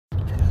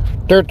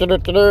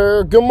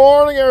Good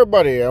morning,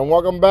 everybody, and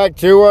welcome back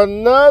to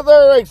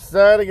another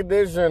exciting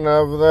edition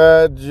of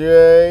the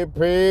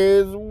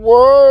JP's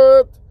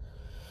World.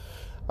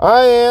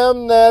 I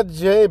am that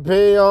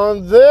JP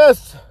on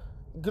this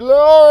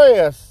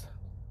glorious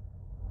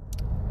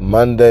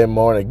Monday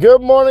morning.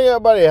 Good morning,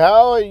 everybody.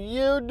 How are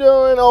you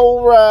doing?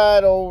 All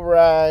right.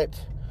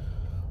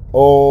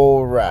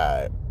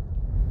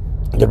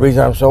 The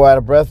reason I'm so out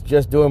of breath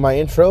just doing my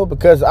intro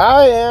because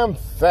I am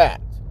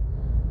fat.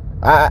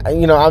 I'm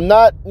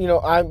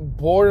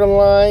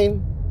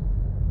borderline.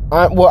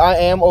 I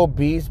am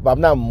obese, but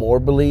I'm not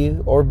morbidly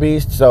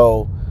obese.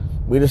 So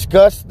we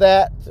discussed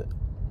that.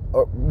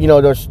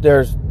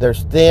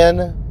 There's thin.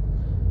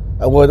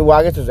 I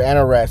guess there's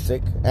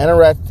anorexic.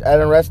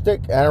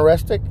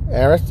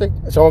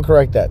 Anorexic. Someone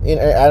correct that.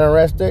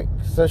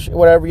 Anorexic.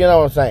 Whatever. You know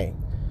what I'm saying.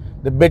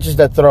 The bitches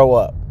that throw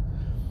up.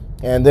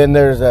 And then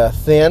there's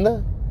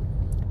thin.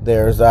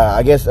 There's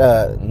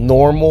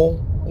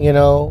normal.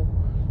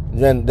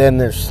 Then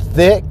there's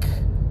thick,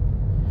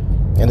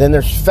 and then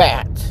there's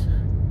fat,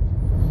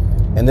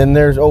 and then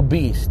there's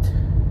obese,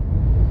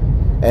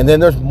 and then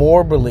there's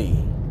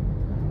morbidly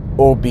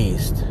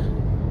obese,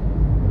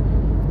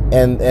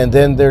 and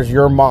then there's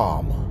your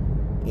mom.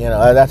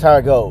 That's how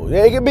it goes.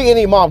 It could be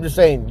any mom. I'm just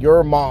saying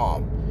your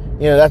mom.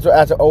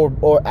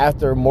 Or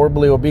after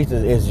morbidly obese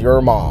is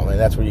your mom, and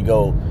that's where you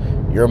go.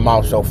 Your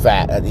mom's so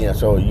fat.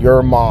 So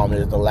your mom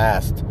is the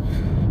last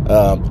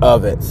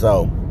of it.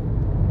 So.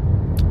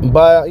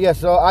 But I'm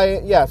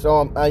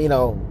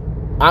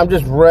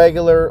just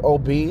regular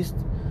obese,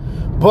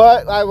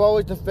 but I've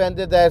always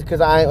defended that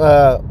because I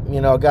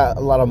got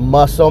a lot of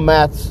muscle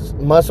mass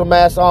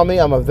on me.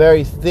 I'm a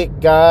very thick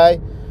guy.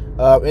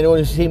 Anyone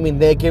who see me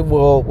naked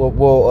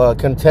will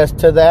contest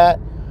to that.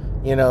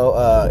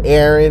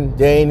 Aaron,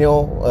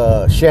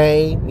 Daniel,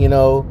 Shane. You've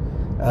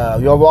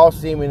all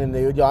seen me in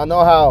the. Y'all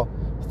know how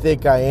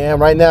thick I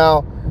am right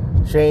now.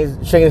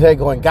 Shane's shaking his head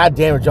going, God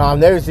damn it, John, I've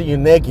never seen you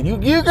naked. You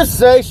can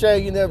say,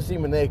 Shane, you never see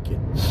me naked.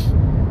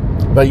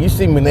 But you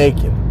see me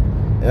naked.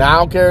 And I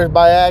don't care if it's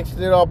by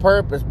accident or on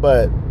purpose,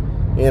 but,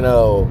 right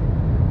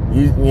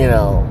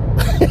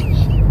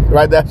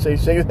now, Shane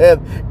shaking his head,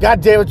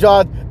 God damn it,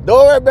 John,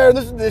 don't worry about it,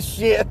 listen to this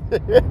shit.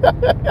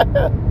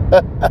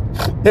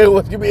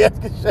 Everyone's going to be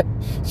asking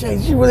Shane,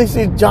 did you really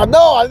see John?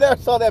 No, I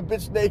never saw that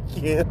bitch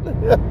naked.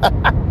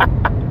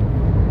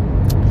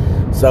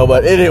 So,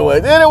 but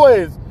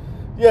anyways.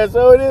 Yeah,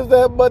 so it is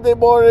that Monday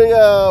morning.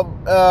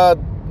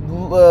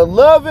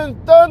 Love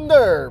and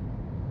Thunder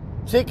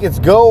tickets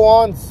go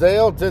on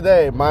sale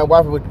today. My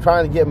wife was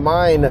trying to get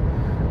mine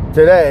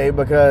today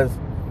because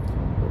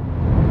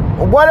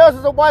what else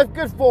is a wife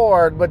good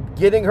for but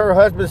getting her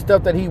husband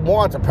stuff that he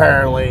wants,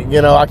 apparently.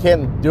 I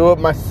can't do it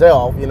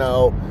myself, And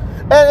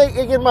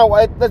again, my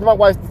wife, that's my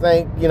wife's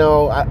thing,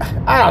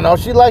 I don't know.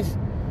 She likes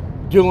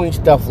doing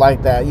stuff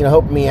like that,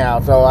 help me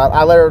out. So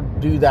I let her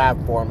do that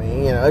for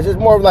me. It's just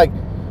more of like,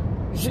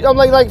 I'm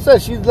like I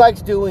said, she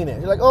likes doing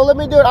it. She's like, oh, let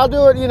me do it. I'll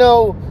do it.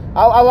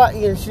 I like.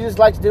 She just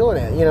likes doing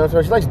it.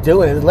 So she likes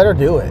doing it. Just let her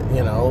do it.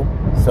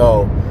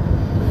 So,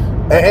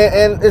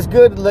 and it's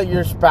good to let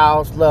your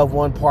spouse, loved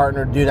one,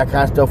 partner do that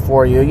kind of stuff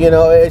for you.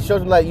 It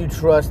shows them that you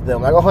trust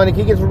them. Like, oh, honey,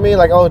 can you get this for me?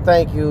 Like, oh,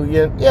 thank you. I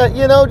don't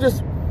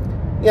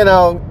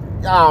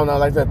know.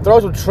 Like that, throw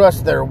some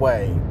trust their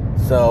way.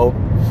 So,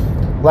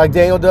 like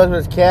Daniel does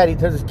with his cat. He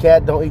tells his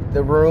cat, don't eat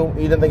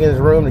anything in his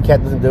room. The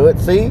cat doesn't do it.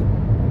 See,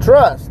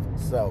 trust.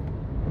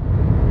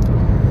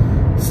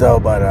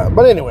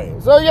 But anyway,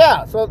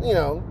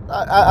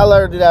 I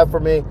let her do that for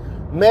me.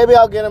 Maybe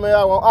I'll get him. Maybe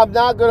I won't. I'm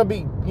not gonna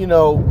be,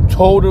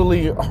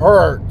 totally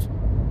hurt.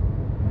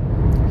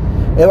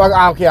 I'm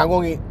not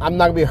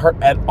gonna be hurt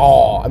at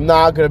all. I'm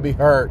not gonna be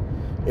hurt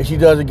if she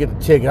doesn't get the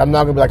ticket. I'm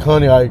not gonna be like,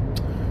 honey, I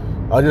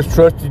just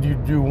trusted you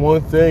to do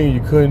one thing and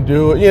you couldn't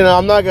do it.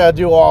 I'm not gonna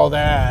do all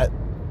that.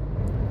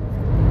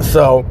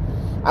 So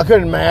I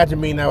couldn't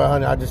imagine me now,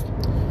 honey. I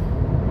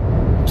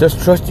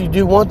just trust you to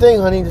do one thing,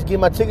 honey. Just give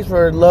my tickets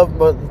for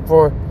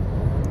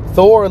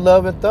Thor,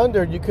 Love and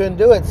Thunder. You couldn't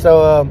do it.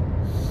 So,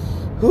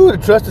 the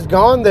trust is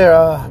gone there.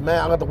 Man, I'm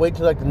going to have to wait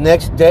till like the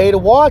next day to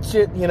watch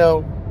it,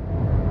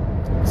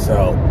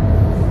 So,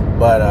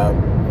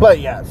 but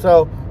yeah.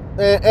 So,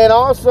 and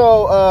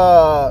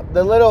also,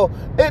 the little,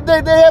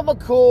 they have a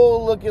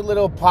cool looking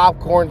little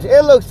popcorn.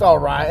 It looks all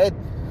right.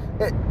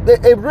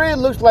 It really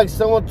looks like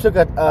someone took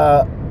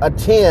a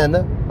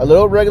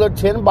little regular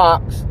tin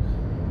box,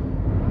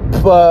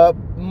 but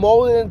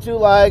molded into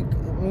like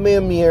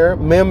Mimir,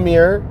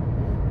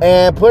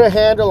 and put a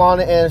handle on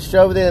it and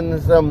shoved it in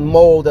some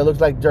mold that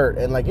looks like dirt.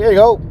 And like, here you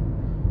go,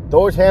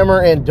 Thor's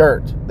hammer and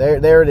dirt.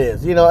 There it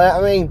is. It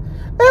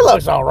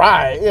looks all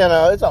right.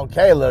 It's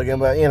okay looking,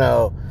 but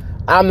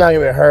I'm not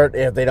gonna be hurt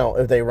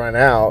if they run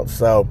out.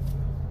 So,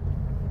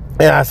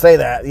 and I say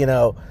that,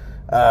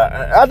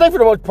 I think for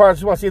the most part, I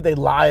just want to see if they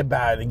lie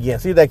about it again.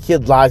 See if that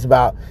kid lies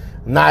about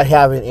not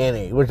having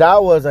any, which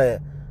that was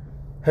a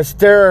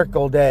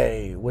hysterical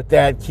day with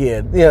that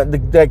kid.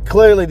 That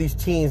clearly these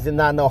teens did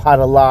not know how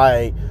to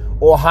lie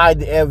or hide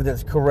the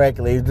evidence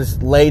correctly. It's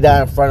just laid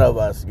out in front of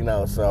us, you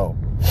know. So,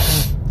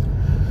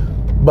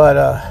 but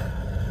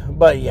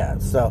yeah.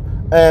 So,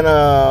 and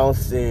let's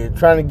see,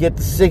 trying to get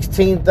to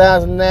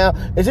 16,000 now.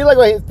 It seems like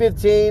I hit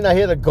 15. I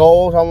hit a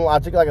goal. So I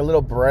took like a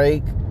little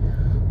break.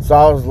 So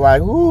I was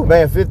like, ooh,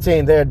 man,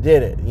 15 there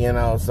did it, you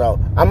know. So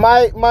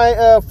my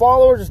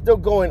followers are still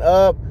going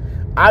up.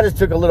 I just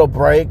took a little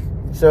break.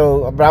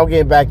 So, but I'm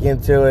getting back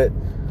into it.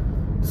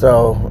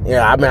 So,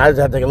 yeah, I mean, I just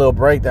had to take a little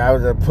break. I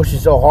was pushing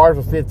so hard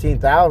for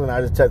 15,000.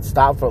 I just had to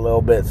stop for a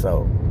little bit.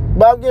 So,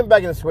 but I'm getting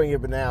back in the swing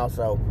of it now.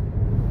 So,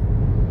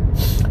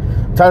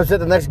 time to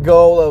set the next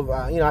goal of,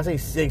 I say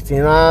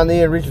 16. I need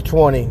to reach a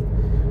 20.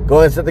 Go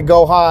ahead and set the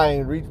goal high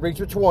and reach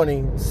your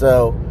 20.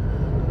 So,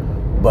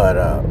 but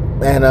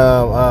I'm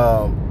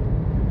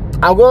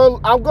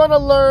gonna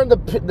learn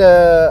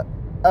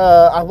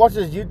I watched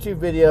this YouTube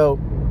video.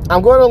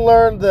 I'm gonna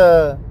learn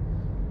the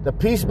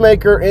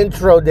Peacemaker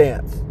intro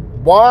dance.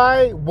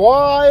 Why,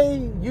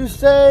 you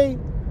say?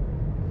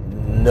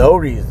 No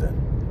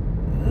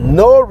reason.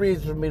 No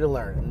reason for me to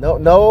learn it.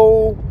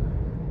 No,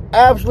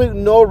 absolute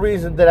no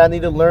reason that I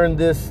need to learn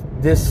this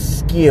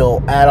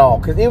skill at all.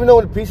 Because even though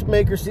when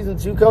Peacemaker Season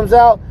 2 comes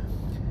out,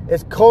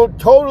 it's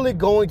totally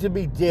going to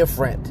be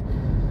different.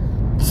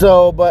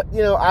 So, but,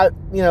 I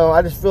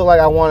just feel like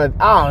I don't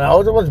know,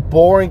 it's a bunch of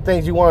boring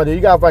things you want to do.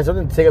 You got to find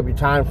something to take up your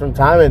time from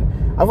time. And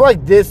I feel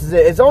like this is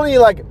it. It's only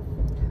like,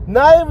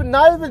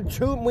 not even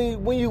two,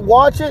 when you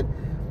watch it,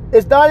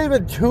 it's not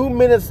even 2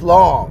 minutes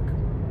long.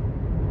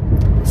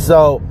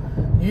 So,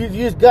 you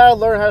just got to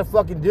learn how to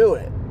fucking do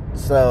it.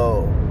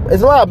 So,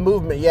 it's a lot of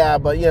movement, yeah,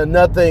 but,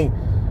 nothing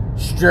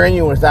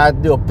strenuous. I had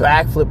to do a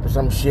backflip or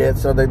some shit.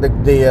 So, the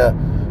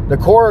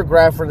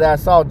choreographer that I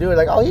saw do it,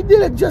 like, oh, he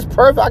did it just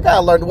perfect. I got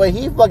to learn the way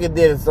he fucking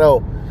did it.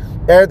 So,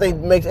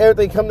 everything makes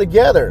everything come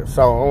together.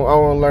 So, I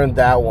want to learn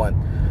that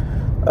one.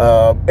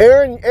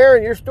 Aaron,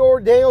 your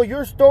story, Daniel,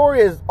 your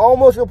story is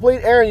almost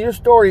complete. Aaron, your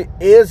story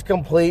is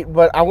complete,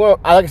 but like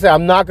I said,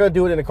 I'm not going to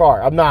do it in the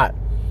car. I'm not.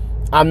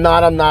 I'm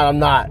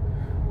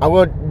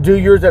going to do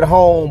yours at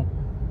home,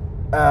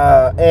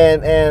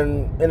 and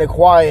in the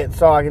quiet,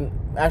 so I can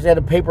actually have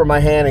the paper in my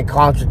hand and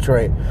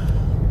concentrate.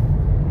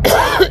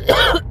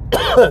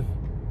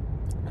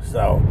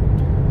 So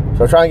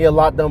trying to get a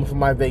lot done for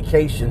my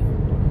vacation.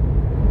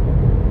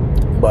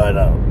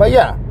 But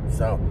yeah,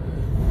 so,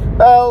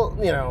 well,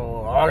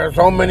 I got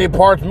so many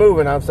parts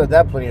moving. I've said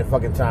that plenty of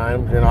fucking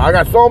times. I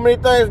got so many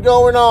things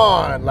going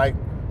on, like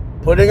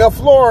putting a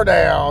floor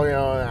down.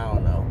 I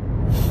don't know.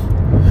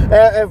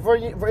 And for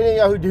any of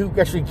y'all who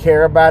actually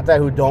care about that,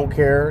 who don't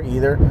care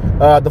either,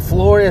 the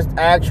floor is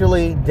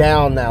actually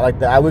down now. Like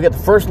we got the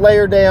first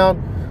layer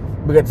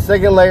down, we got the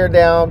second layer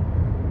down.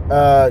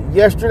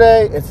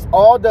 Yesterday, it's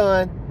all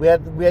done. We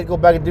had to go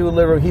back and do a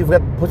little. He forgot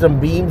to put some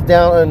beams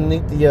down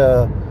underneath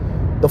the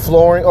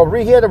flooring, or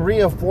he had to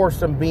reinforce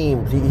some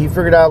beams. He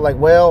figured out, like,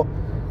 well,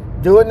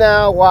 do it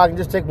now while I can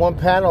just take one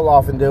panel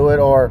off and do it,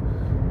 or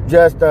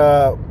just,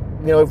 if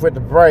we had to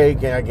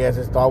break, and I guess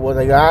his thought was,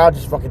 like, I'll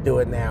just fucking do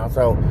it now.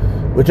 So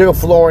we took a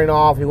flooring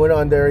off, he went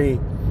under, he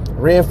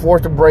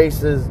reinforced the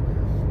braces,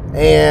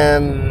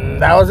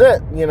 and that was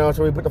it,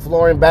 so we put the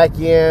flooring back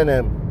in,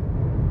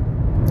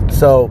 and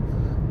so,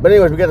 but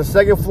anyways, we got the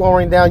second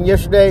flooring down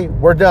yesterday,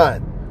 we're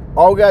done.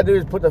 All we gotta do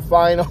is put the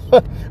final.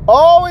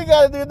 All we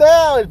gotta do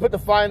now is put the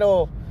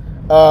final,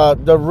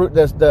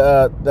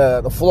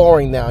 the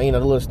flooring now. The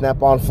little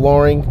snap-on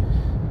flooring.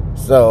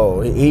 So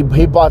he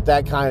bought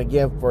that kind of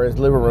gift for his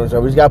living room. So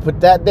we just gotta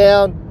put that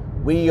down.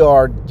 We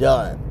are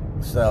done.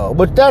 So,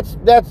 but that's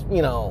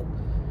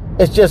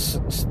it's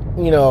just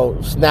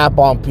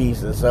snap-on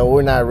pieces. So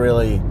we're not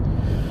really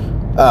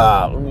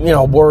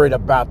worried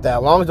about that.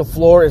 As long as the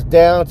floor is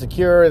down,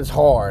 secure, it's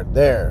hard.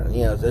 There,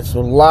 it's a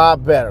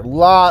lot better,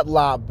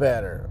 lot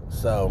better.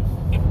 So,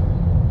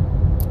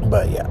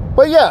 but yeah.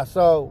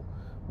 So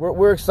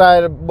we're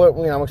excited, but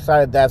I'm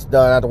excited that's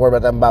done. I don't have to worry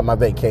about that about my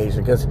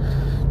vacation, because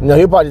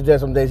he'll probably just do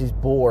some days he's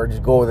bored,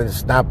 just go over there and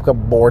snap a couple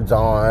boards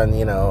on,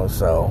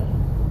 So,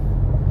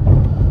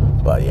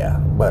 but yeah,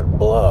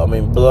 blah,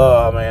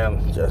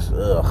 man, just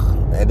ugh,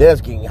 and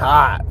it's getting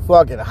hot,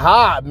 fucking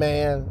hot,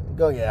 man. It's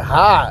gonna get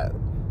hot.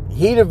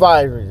 Heat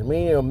advisories,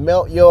 meaning it'll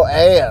melt your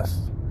ass.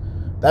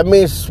 That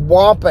means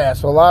swamp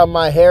ass. For a lot of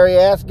my hairy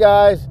ass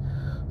guys,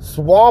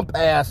 swamp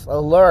ass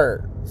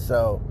alert.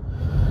 So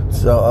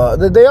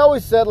they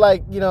always said,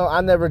 like,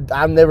 I'm never,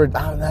 I don't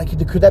know,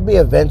 could that be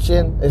a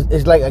vention?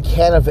 It's like a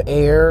can of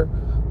air,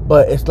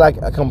 but it's like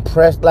a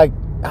compressed, like,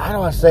 how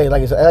do I say,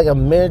 like, it's like a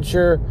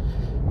miniature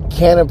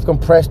can of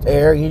compressed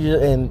air.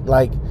 It's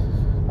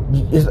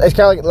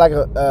kind of like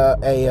a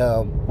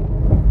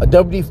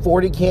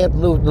WD-40 can,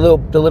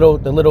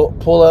 the little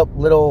pull up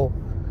little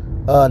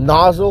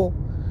nozzle.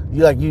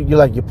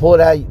 You pull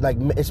it out,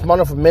 it's small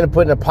enough for men to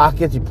put in their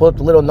pockets. You pull up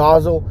the little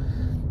nozzle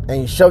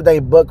and you shove that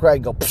in your butt crack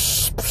and go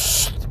psh,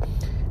 psh,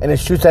 and it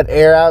shoots that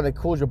air out and it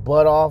cools your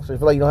butt off, so you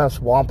feel like you don't have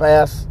swamp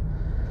ass.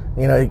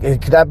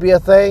 Could that be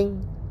a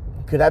thing?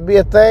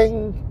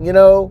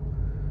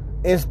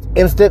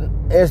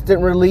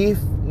 Instant relief.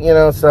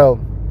 So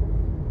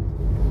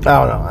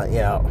I don't know.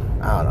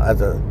 I don't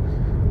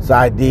know. It's an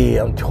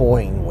idea I'm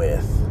toying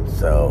with.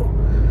 So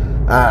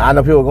I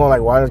know people are going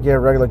like, why just get a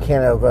regular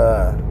can of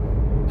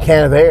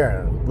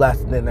air and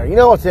blast it in there? You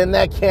know what's in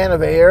that can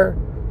of air?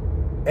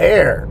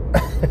 Air.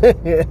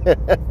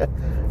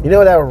 You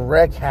know that would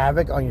wreak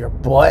havoc on your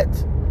butt?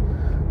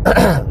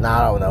 I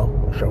don't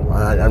know. So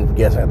I'm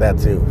guessing at that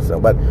too. So,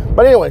 but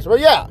anyways, but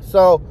yeah.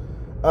 So,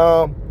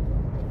 a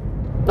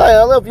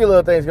few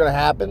little things gonna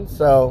happen.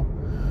 So,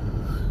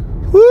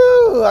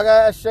 whoo! I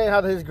gotta ask Shane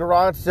how his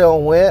garage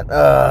sale went.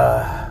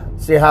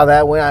 See how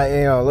that went.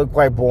 It looked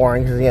quite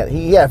boring because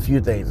he had a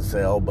few things to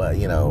sell, but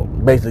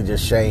basically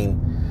just Shane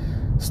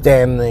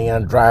standing in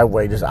a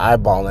driveway, just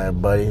eyeballing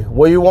everybody.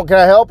 What do you want? Can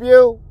I help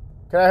you?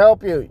 Can I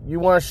help you? You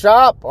want to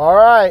shop? All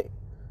right.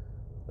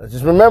 Let's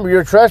just remember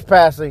you're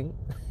trespassing.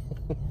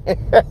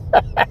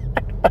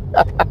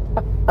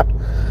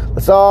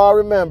 Let's all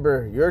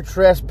remember you're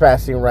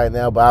trespassing right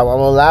now, but I'm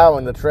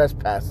allowing the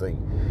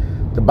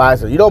trespassing to buy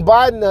something. You don't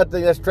buy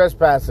nothing, that's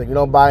trespassing. You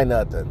don't buy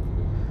nothing.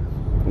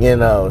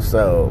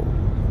 So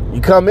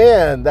you come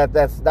in,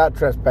 that's not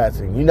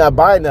trespassing. You're not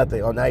buying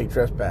nothing. Oh, now you're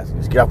trespassing.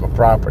 Just get off my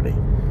property.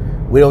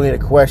 We don't need to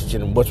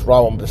question what's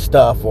wrong with the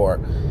stuff or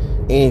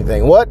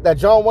anything. What? That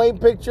John Wayne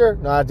picture?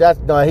 No,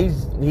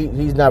 he's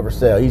not for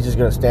sale. He's just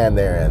gonna stand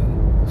there and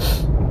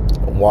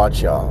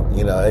watch y'all.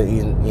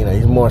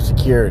 He's more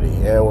security.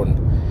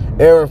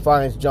 Everyone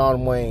finds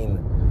John Wayne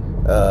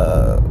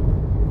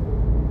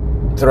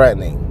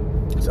threatening.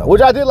 So,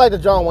 which I did like the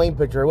John Wayne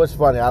picture. It was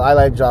funny. I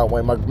like John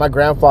Wayne. My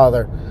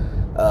grandfather,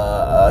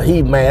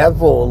 that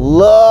fool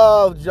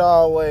loved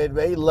John Wayne,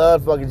 man. He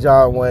loved fucking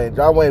John Wayne.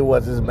 John Wayne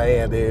was his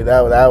man, dude.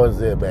 That was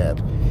it, man.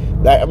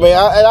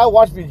 I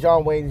watched the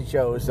John Wayne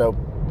shows, so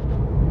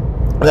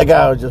that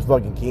guy was just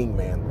fucking king,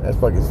 man. That's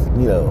fucking,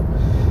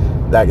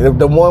 like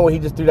the one where he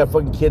just threw that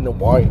fucking kid in the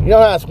water. You know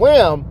how I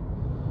swim?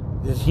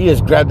 He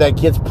just grabbed that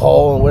kid's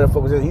pole and where the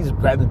fuck was it? He just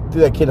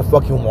threw that kid in the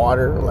fucking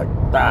water, like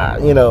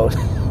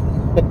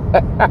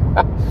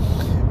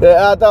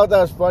Yeah, I thought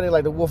that was funny.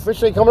 Like, well,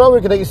 fish ain't coming over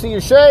here because they can see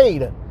your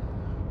shade.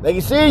 They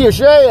can see your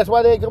shade. That's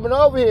why they ain't coming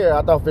over here.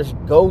 I thought fish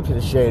go to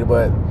the shade,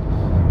 but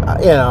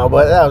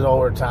but that was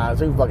over time.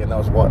 So who fucking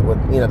knows what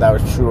that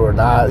was true or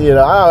not.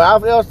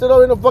 I still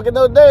don't even fucking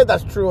know today if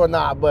that's true or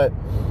not. But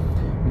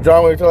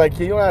John Wayne told like,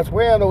 kid, you don't have to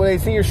swim. When they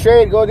see your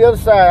shade, go to the other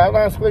side. I'm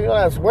not swim. You don't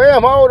have to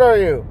swim. How old are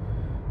you?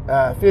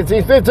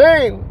 15.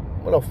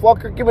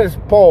 Motherfucker, give me this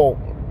pole.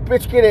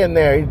 Bitch, get in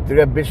there. He threw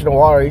that bitch in the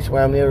water. He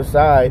swam the other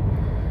side.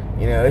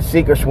 It's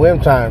sink or swim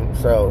time.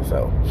 So.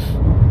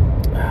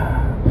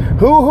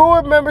 Who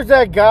remembers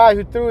that guy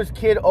who threw his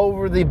kid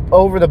over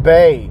the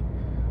bay,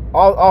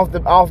 off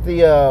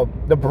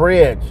the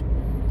bridge?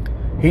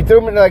 He threw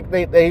him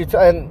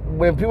and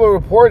when people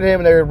reported him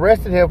and they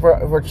arrested him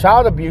for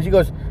child abuse, he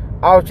goes,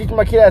 "I was teaching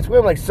my kid how to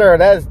swim." Like, sir,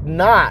 that is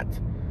not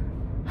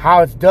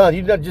how it's done.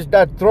 You just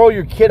not throw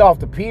your kid off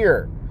the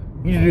pier.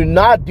 You do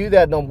not do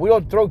that. No, we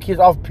don't throw kids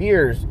off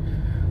piers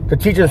to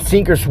teach them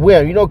sink or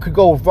swim. It could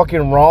go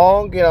fucking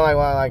wrong.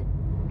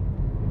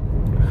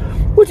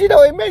 Which,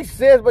 it makes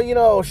sense, but,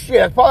 shit,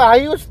 that's probably how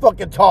he was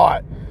fucking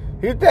taught.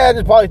 His dad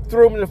just probably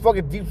threw him in the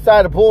fucking deep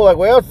side of the pool, like,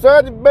 well,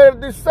 son, you better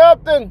do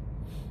something.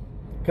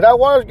 Because that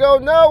water's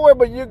going nowhere,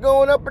 but you're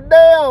going up or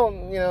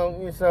down,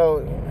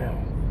 so,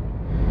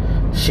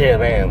 shit,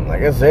 man,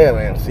 like I said,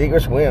 man, sink or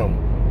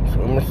swim.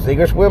 Sink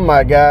or swim,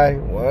 my guy,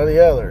 one or the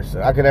other.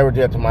 So I could never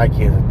do that to my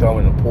kids and throw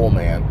them in the pool,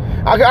 man.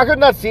 I could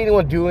not see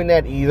anyone doing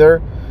that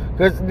either,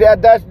 because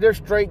they're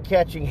straight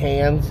catching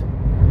hands.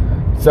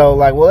 So,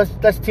 like, well,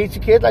 let's teach the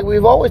kids like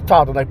we've always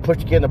taught them, like, put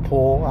your kid in the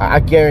pool. I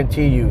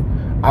guarantee you,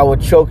 I would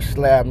choke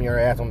slam your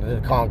ass onto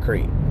the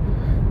concrete.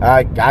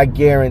 I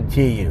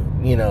guarantee you,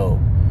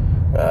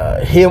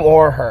 him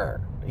or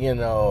her,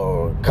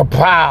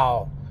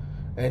 kapow,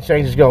 and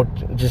changes go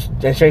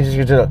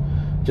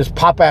just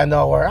pop out of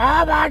nowhere.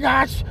 Oh my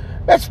gosh,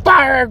 it's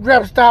fire at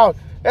Grepstone.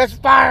 It's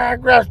fire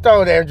at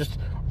Grepstone. And just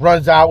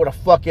runs out with a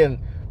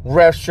fucking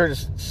ref shirt,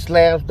 just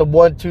slams the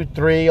 1, 2,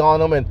 3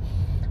 on them, and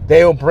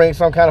they will bring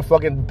some kind of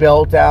fucking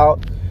belt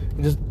out.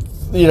 Just,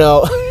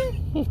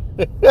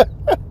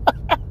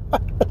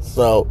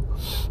 so,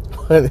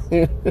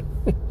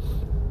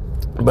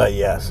 but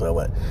yeah, so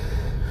what?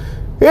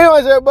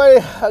 Anyways, everybody,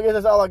 I guess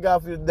that's all I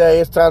got for you today.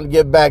 It's time to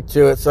get back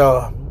to it.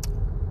 So,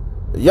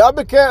 y'all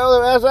be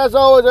careful. As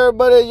always,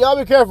 everybody, y'all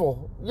be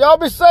careful. Y'all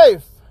be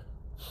safe.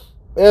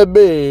 I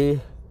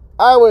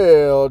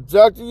will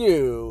talk to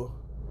you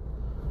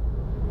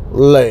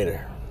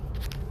later.